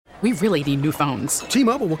We really need new phones.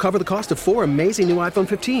 T-Mobile will cover the cost of 4 amazing new iPhone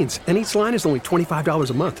 15s, and each line is only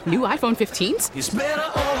 $25 a month. New iPhone 15s? It's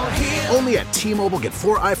better over here. Only at T-Mobile, get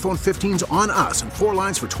 4 iPhone 15s on us and 4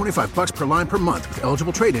 lines for $25 per line per month with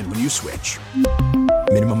eligible trade-in when you switch.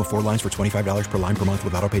 Minimum of 4 lines for $25 per line per month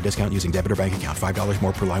with autopay discount using debit or bank account. $5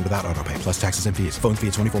 more per line without autopay, plus taxes and fees. Phone fee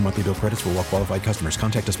at 24 monthly bill credits for well-qualified customers.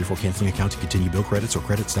 Contact us before canceling account to continue bill credits or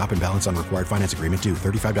credit stop and balance on required finance agreement due.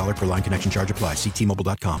 $35 per line connection charge applies. See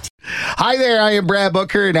T-Mobile.com. Hi there, I am Brad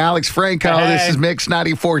Booker and Alex Franco. Hey. This is Mix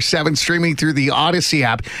 94.7 streaming through the Odyssey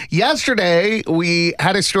app. Yesterday, we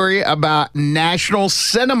had a story about National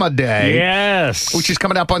Cinema Day. Yes. Which is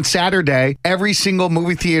coming up on Saturday. Every single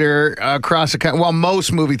movie theater across the country, well,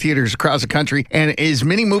 most movie theaters across the country, and as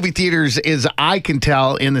many movie theaters as I can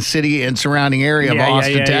tell in the city and surrounding area of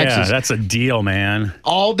Austin, Texas. Yeah. That's a deal, man.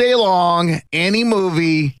 All day long, any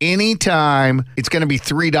movie, anytime, it's going to be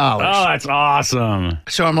 $3. Oh, that's awesome.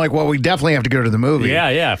 So I'm like, well, we definitely have to go to the movie.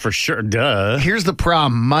 Yeah, for sure. Duh. Here's the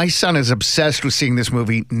problem. My son is obsessed with seeing this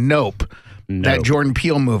movie, Nope. That Jordan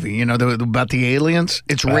Peele movie, you know, about the aliens.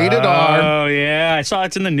 It's rated R. Oh, yeah. I saw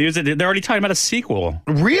it's in the news. They're already talking about a sequel.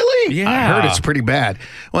 Really? Yeah. I heard it's pretty bad.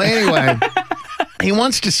 Well, anyway, he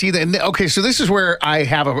wants to see that. Okay, so this is where I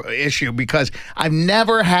have an issue because I've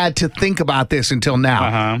never had to think about this until now.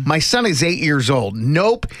 Uh-huh. My son is 8 years old.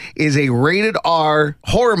 Nope is a rated R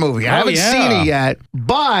horror movie. I haven't seen it yet,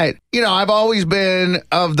 but, you know, I've always been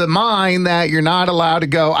of the mind that you're not allowed to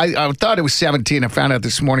go. I thought it was 17. I found out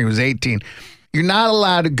this morning it was 18. You're not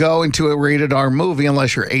allowed to go into a rated R movie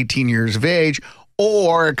unless you're 18 years of age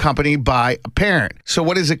or accompanied by a parent. So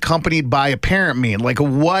what does accompanied by a parent mean? Like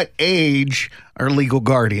what age, or legal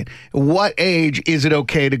guardian, what age is it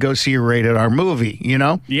okay to go see a rated R movie, you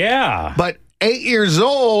know? Yeah. But 8 years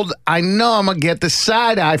old, I know I'm going to get the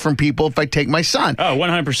side eye from people if I take my son. Oh,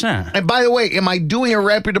 100%. And by the way, am I doing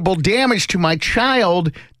irreparable damage to my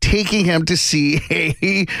child taking him to see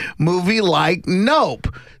a movie like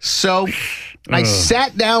Nope? So I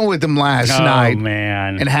sat down with him last night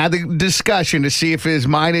and had the discussion to see if his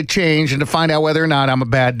mind had changed and to find out whether or not I'm a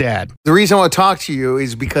bad dad. The reason I want to talk to you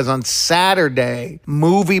is because on Saturday,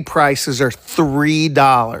 movie prices are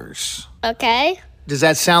 $3. Okay. Does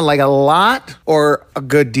that sound like a lot or a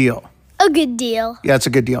good deal? A good deal. Yeah, it's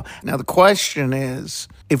a good deal. Now, the question is,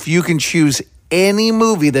 if you can choose any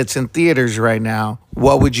movie that's in theaters right now,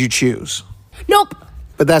 what would you choose? Nope.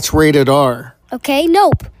 But that's rated R. Okay,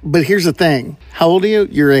 nope. But here's the thing. How old are you?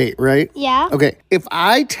 You're 8, right? Yeah. Okay. If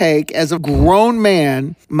I take, as a grown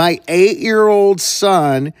man, my 8-year-old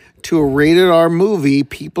son to a rated R movie,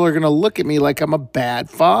 people are going to look at me like I'm a bad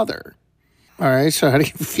father. All right. So how do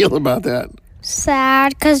you feel about that?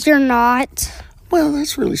 Sad, because you're not. Well,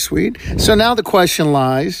 that's really sweet. So now the question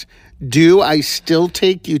lies, do I still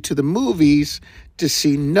take you to the movies to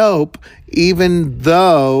see Nope, even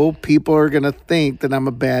though people are going to think that I'm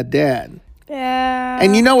a bad dad? Yeah.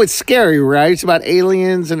 And you know it's scary, right? It's about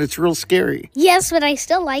aliens and it's real scary. Yes, but I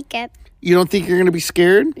still like it. You don't think you're going to be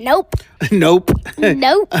scared? Nope. Nope.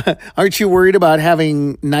 Nope. Aren't you worried about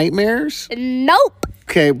having nightmares? Nope.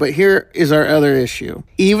 Okay, but here is our other issue.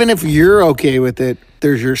 Even if you're okay with it,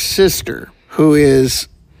 there's your sister who is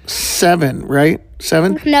 7, right?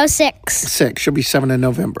 7? No, 6. 6. She'll be 7 in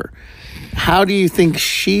November. How do you think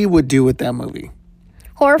she would do with that movie?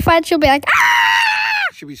 Horrified, she'll be like, ah!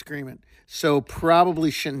 She'll be screaming. So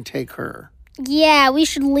probably shouldn't take her. Yeah, we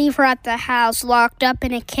should leave her at the house locked up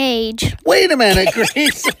in a cage. Wait a minute,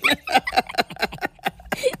 Grace.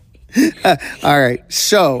 All right.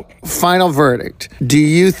 So, final verdict. Do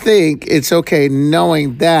you think it's okay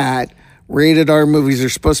knowing that rated R movies are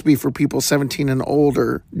supposed to be for people 17 and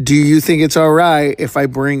older? Do you think it's all right if I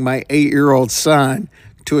bring my 8-year-old son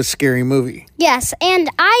to a scary movie? Yes, and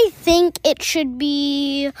I think it should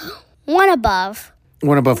be one above.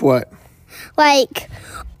 One above what? Like,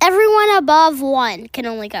 everyone above 1 can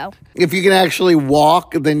only go. If you can actually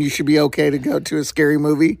walk, then you should be okay to go to a scary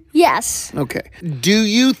movie? Yes. Okay. Do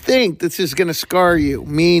you think this is going to scar you?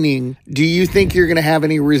 Meaning, do you think you're going to have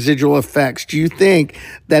any residual effects? Do you think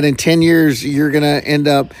that in 10 years you're going to end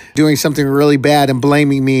up doing something really bad and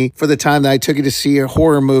blaming me for the time that I took you to see a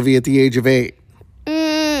horror movie at the age of 8?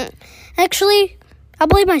 Actually, I'll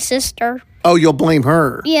blame my sister. Oh, you'll blame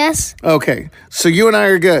her? Yes. Okay. So you and I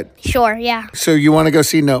are good. Sure, yeah. So you want to go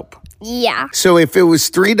see Nope? Yeah. So if it was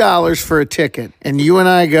 $3 for a ticket and you and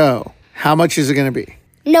I go, how much is it going to be?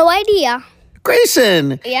 No idea.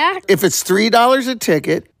 Grayson! Yeah? If it's $3 a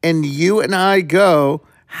ticket and you and I go,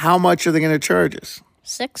 how much are they going to charge us?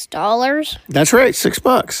 $6. That's right,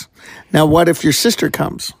 $6. Now, what if your sister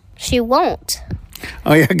comes? She won't.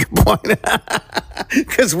 Oh, yeah, good point.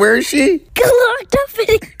 Because where is she? Locked up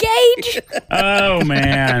in a age. Oh,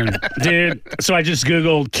 man. Dude, so I just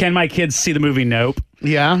Googled, can my kids see the movie Nope?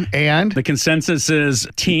 Yeah, and? The consensus is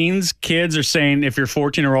kids are saying if you're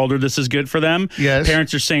 14 or older, this is good for them. Yes.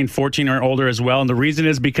 Parents are saying 14 or older as well. And the reason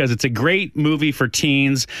is because it's a great movie for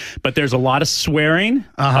teens, but there's a lot of swearing,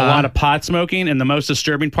 a lot of pot smoking, and the most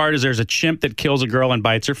disturbing part is there's a chimp that kills a girl and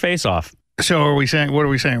bites her face off. So what are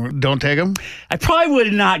we saying? Don't take them? I probably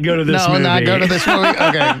would not go to this movie. No, not go to this movie?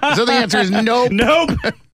 Okay. So the answer is nope. Nope.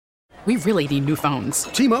 We really need new phones.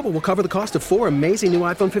 T-Mobile will cover the cost of 4 amazing new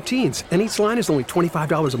iPhone 15s, and each line is only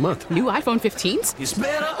 $25 a month. New iPhone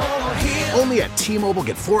 15s? Only at T-Mobile,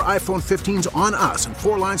 get 4 iPhone 15s on us and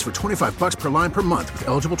 4 lines for $25 per line per month with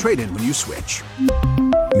eligible trade-in when you switch.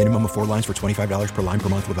 Minimum of 4 lines for $25 per line per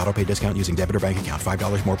month with autopay discount using debit or bank account.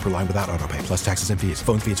 $5 more per line without autopay, plus taxes and fees.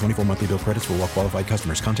 Phone fee at 24 monthly bill credits for well-qualified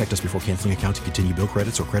customers. Contact us before canceling account to continue bill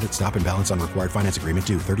credits or credit stop and balance on required finance agreement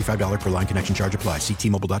due. $35 per line connection charge applies. See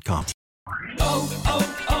T-Mobile.com.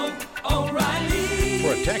 O'Reilly.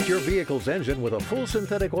 Protect your vehicle's engine with a full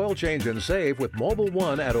synthetic oil change and save with Mobil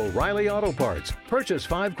 1 at O'Reilly Auto Parts. Purchase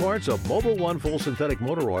 5 quarts of Mobil 1 full synthetic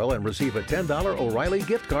motor oil and receive a $10 O'Reilly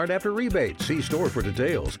gift card after rebate. See store for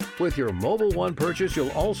details. With your Mobil 1 purchase,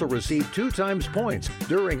 you'll also receive 2 times points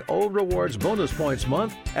during O Rewards Bonus Points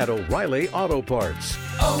Month at O'Reilly Auto Parts.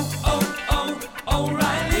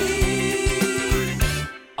 O'Reilly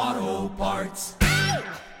Auto Parts.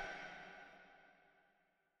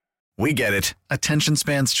 We get it. Attention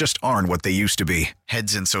spans just aren't what they used to be.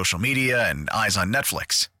 Heads in social media and eyes on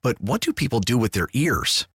Netflix. But what do people do with their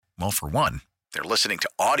ears? Well, for one, they're listening to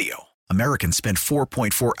audio. Americans spend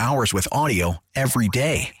 4.4 hours with audio every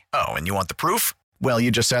day. Oh, and you want the proof? Well, you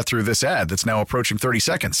just sat through this ad that's now approaching 30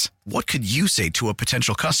 seconds. What could you say to a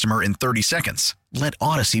potential customer in 30 seconds? Let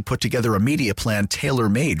Odyssey put together a media plan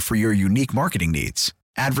tailor-made for your unique marketing needs.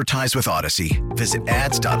 Advertise with Odyssey. Visit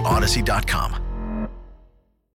ads.odyssey.com.